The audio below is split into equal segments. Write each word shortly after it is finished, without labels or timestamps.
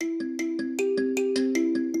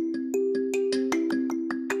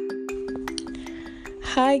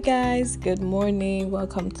Hi guys, good morning.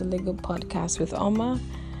 Welcome to Lego Podcast with Oma.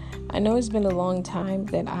 I know it's been a long time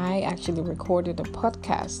that I actually recorded a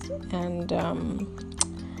podcast, and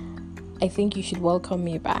I think you should welcome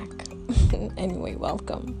me back. Anyway,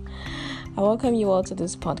 welcome. I welcome you all to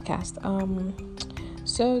this podcast.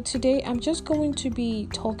 So today I'm just going to be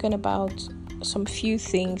talking about some few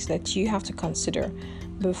things that you have to consider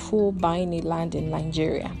before buying a land in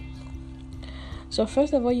Nigeria. So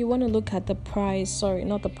first of all, you want to look at the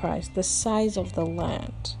size of the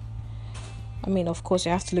land. I mean, of course,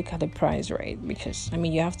 you have to look at the price, right? Because,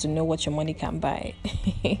 you have to know what your money can buy.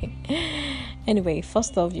 Anyway,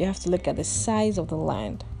 first off, you have to look at the size of the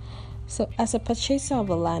land. So as a purchaser of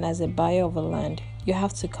a land, as a buyer of a land, you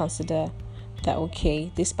have to consider that,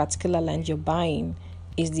 okay, this particular land you're buying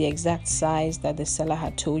is the exact size that the seller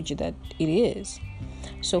had told you that it is.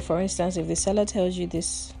 So for instance, if the seller tells you the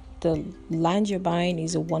land you're buying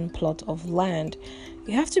is a one plot of land,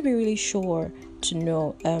 you have to be really sure to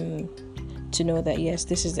know that yes,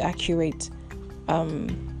 this is the accurate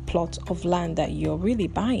plot of land that you're really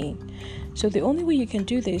buying. So the only way you can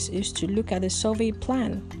do this is to look at the survey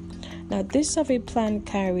plan. Now this survey plan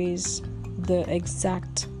carries the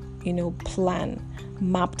exact plan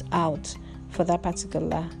mapped out for that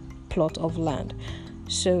particular plot of land.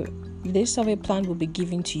 So this survey plan will be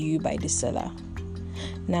given to you by the seller.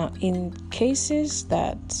 Now, in cases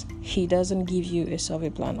that he doesn't give you a survey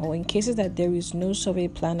plan, or in cases that there is no survey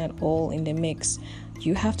plan at all in the mix,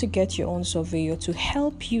 you have to get your own surveyor to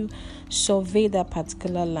help you survey that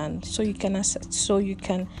particular land, so you can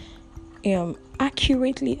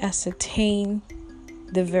accurately ascertain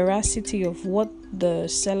the veracity of what the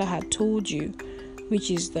seller had told you,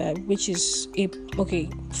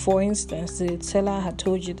 for instance, the seller had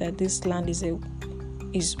told you that this land is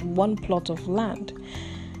one plot of land.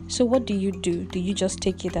 So what do? Do you just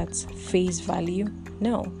take it at face value?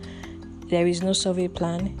 No. There is no survey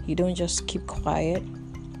plan. You don't just keep quiet.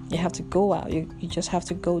 You have to go out. You just have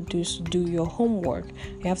to go do your homework.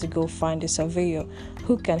 You have to go find a surveyor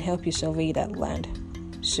who can help you survey that land,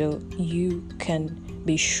 so you can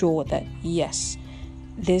be sure that yes,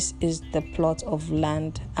 this is the plot of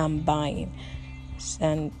land I'm buying.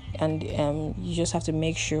 And you just have to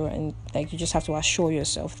make sure, and you just have to assure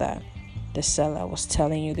yourself that the seller was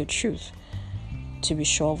telling you the truth, to be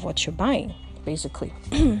sure of what you're buying, basically.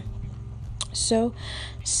 So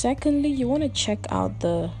secondly, you want to check out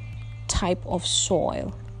the type of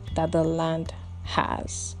soil that the land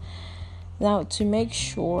has. Now, to make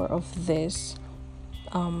sure of this,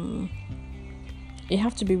 you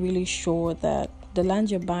have to be really sure that the land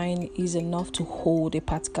you're buying is enough to hold a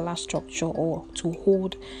particular structure, or to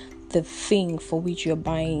hold the thing for which you're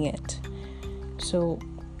buying it. So,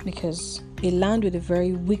 because a land with a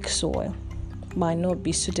very weak soil might not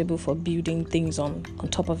be suitable for building things on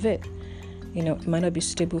top of it. It might not be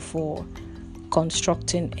suitable for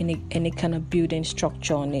constructing any kind of building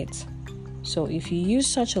structure on it. So if you use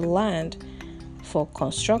such a land for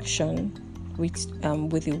construction with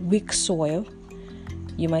a weak soil,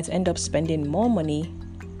 you might end up spending more money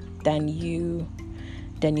than you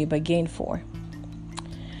bargained for.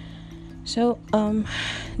 So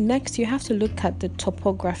next, you have to look at the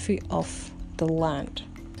topography of the land.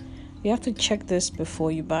 You have to check this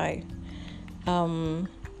before you buy,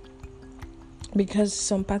 because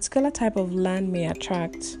some particular type of land may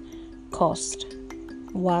attract cost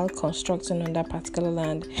while constructing on that particular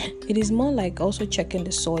land. It is more like also checking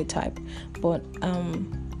the soil type, but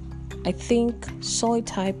I think soil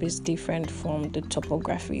type is different from the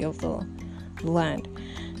topography of the land.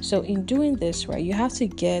 So in doing this, right, you have to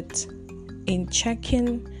in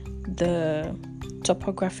checking the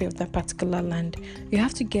topography of that particular land, you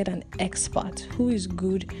have to get an expert who is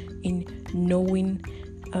good in knowing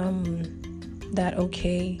that,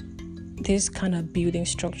 okay, this kind of building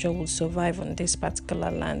structure will survive on this particular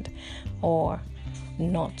land or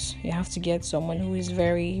not. You have to get someone who is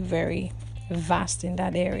very, very vast in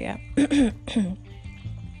that area.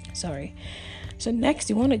 Sorry. So next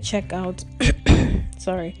you want to check out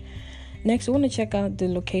the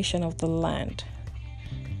location of the land.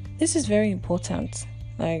 This is very important.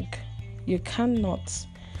 You cannot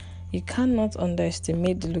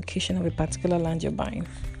underestimate the location of a particular land you're buying,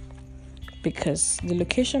 because the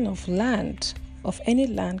location of any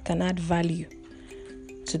land can add value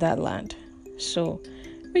to that land. So,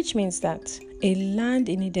 which means that a land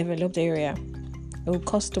in a developed area will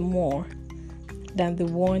cost more than the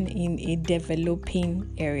one in a developing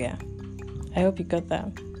area. I hope you got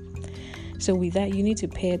that. So with that, you need to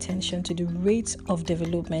pay attention to the rates of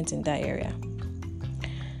development in that area.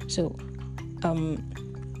 So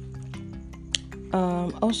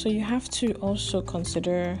Also, you have to also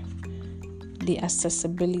consider the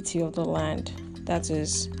accessibility of the land. That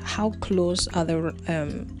is, how close are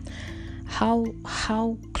the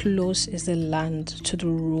how close is the land to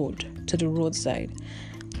the roadside?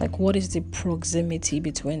 Like, what is the proximity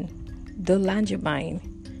between the land you're buying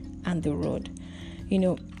and the road?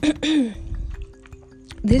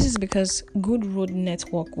 This is because good road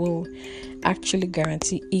network will actually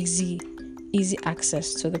guarantee easy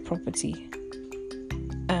access to the property.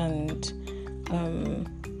 And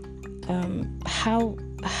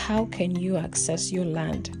how can you access your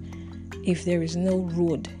land if there is no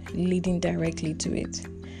road leading directly to it?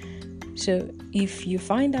 So if you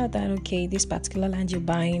find out that, okay, this particular land you're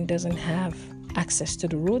buying doesn't have access to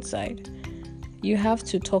the roadside, you have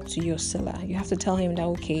to talk to your seller. You have to tell him that,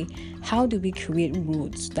 okay, how do we create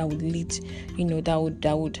roads that would lead,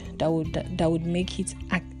 that would make it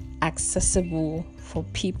accessible for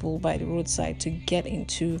people by the roadside to get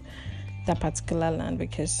into that particular land,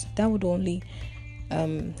 because that would only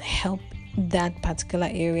help that particular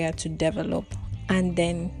area to develop, and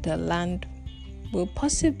then the land will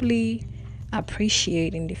possibly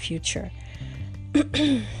appreciate in the future.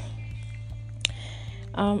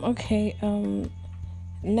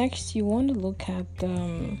 Next, you want to look at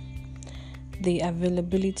the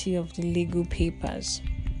availability of the legal papers.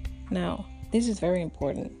 Now, this is very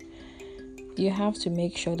important. You have to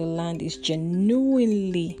make sure the land is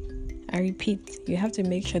genuinely, I repeat, you have to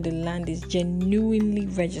make sure the land is genuinely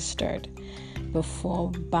registered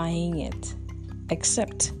before buying it,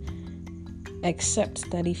 except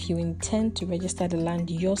that if you intend to register the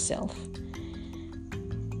land yourself.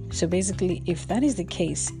 So basically, if that is the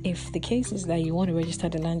case, if the case is that you want to register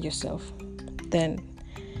the land yourself, then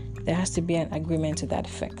there has to be an agreement to that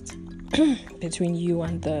effect between you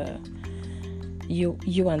and the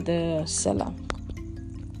seller.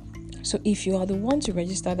 So if you are the one to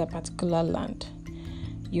register that particular land,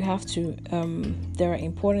 you have to there are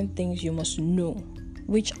important things you must know,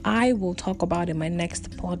 which I will talk about in my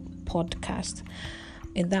next podcast.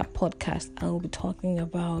 In that podcast, I will be talking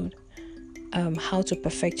about how to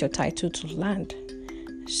perfect your title to land.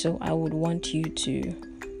 So I would want you to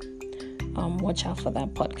watch out for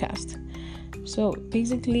that podcast. So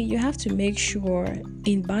basically, you have to make sure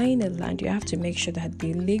in buying a land, you have to make sure that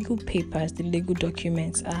the legal papers, the legal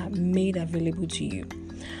documents are made available to you.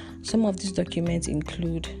 Some of these documents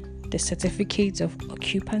include the certificate of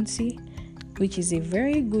occupancy, which is a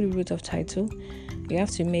very good route of title. You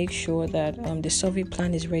have to make sure that the survey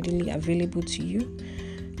plan is readily available to you.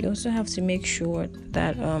 You also have to make sure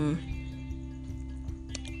that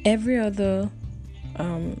every other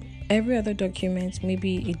document,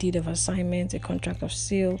 maybe a deed of assignment, a contract of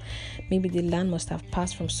sale, maybe the land must have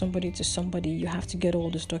passed from somebody to somebody. You have to get all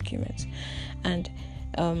those documents. And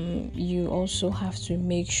you also have to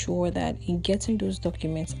make sure that in getting those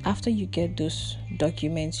documents, after you get those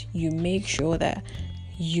documents, you make sure that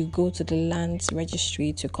you go to the land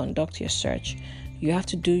registry to conduct your search. You have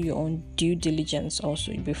to do your own due diligence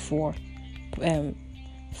also before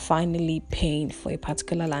finally paying for a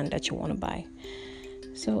particular land that you want to buy.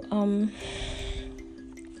 So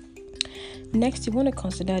next, you want to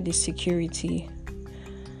consider the security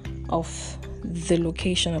of the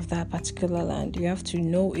location of that particular land. You have to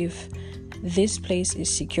know if this place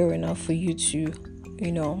is secure enough for you to,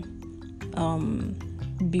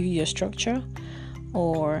 build your structure,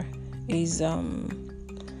 or is a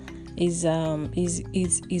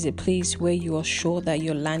place where you are sure that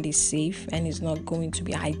your land is safe and is not going to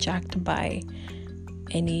be hijacked by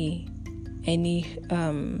anybody,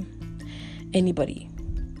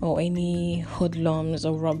 or any hoodlums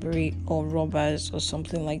or robbers or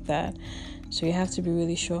something like that. So you have to be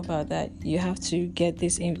really sure about that. You have to get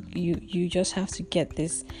this in. You just have to get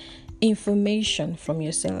this information from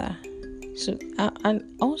your seller. So and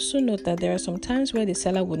also note that there are some times where the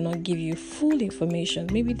seller would not give you full information.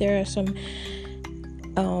 Maybe there are some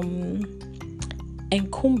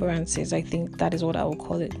encumbrances. I think that is what I would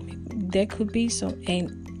call it. There could be some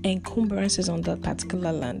encumbrances on that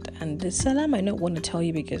particular land, and the seller might not want to tell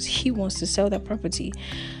you because he wants to sell that property.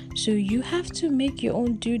 So you have to make your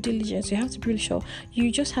own due diligence. You have to be really sure.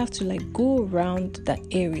 You just have to go around that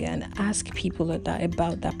area and ask people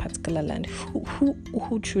about that particular land.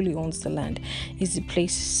 Who truly owns the land? Is the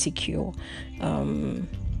place secure?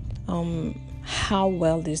 How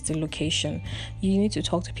well is the location? You need to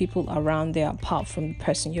talk to people around there apart from the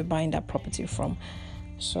person you're buying that property from.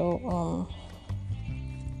 So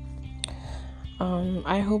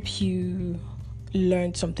I hope you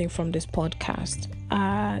learned something from this podcast.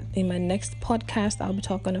 In my next podcast, I'll be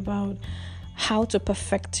talking about how to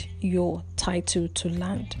perfect your title to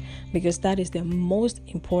land, because that is the most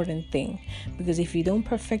important thing. Because if you don't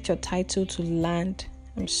perfect your title to land,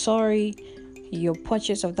 I'm sorry, your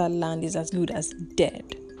purchase of that land is as good as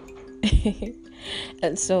dead.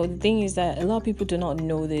 And so the thing is that a lot of people do not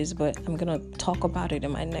know this, but I'm gonna talk about it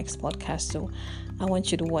in my next podcast, so I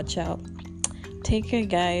want you to watch out. Take care,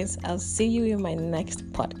 guys. I'll see you in my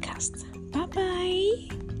next podcast. Bye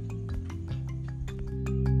bye.